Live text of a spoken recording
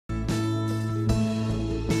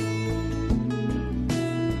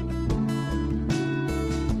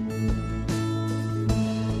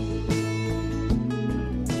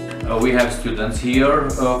We have students here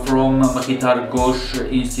from Mkhitar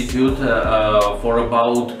Institute for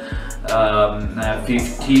about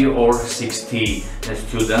 50 or 60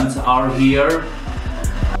 students are here.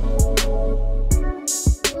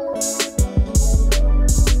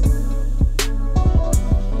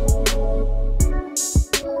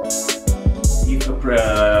 If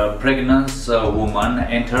a pregnant woman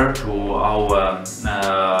enter to our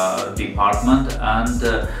department and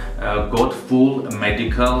got full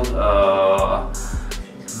medical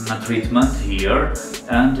treatment here,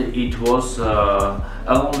 and it was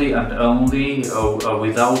only and only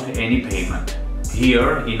without any payment.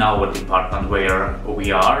 Here in our department where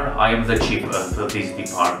we are, I am the chief of this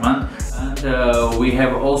department, and we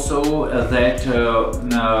have also that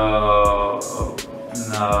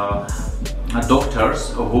doctors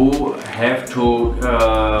who have to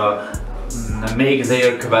make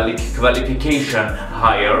their qualification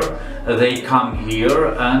higher. They come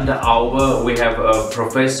here, and we have a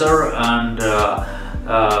professor and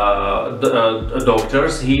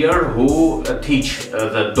doctors here who teach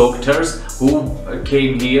the doctors who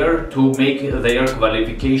came here to make their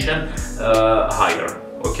qualification higher.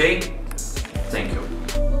 Okay? Thank you.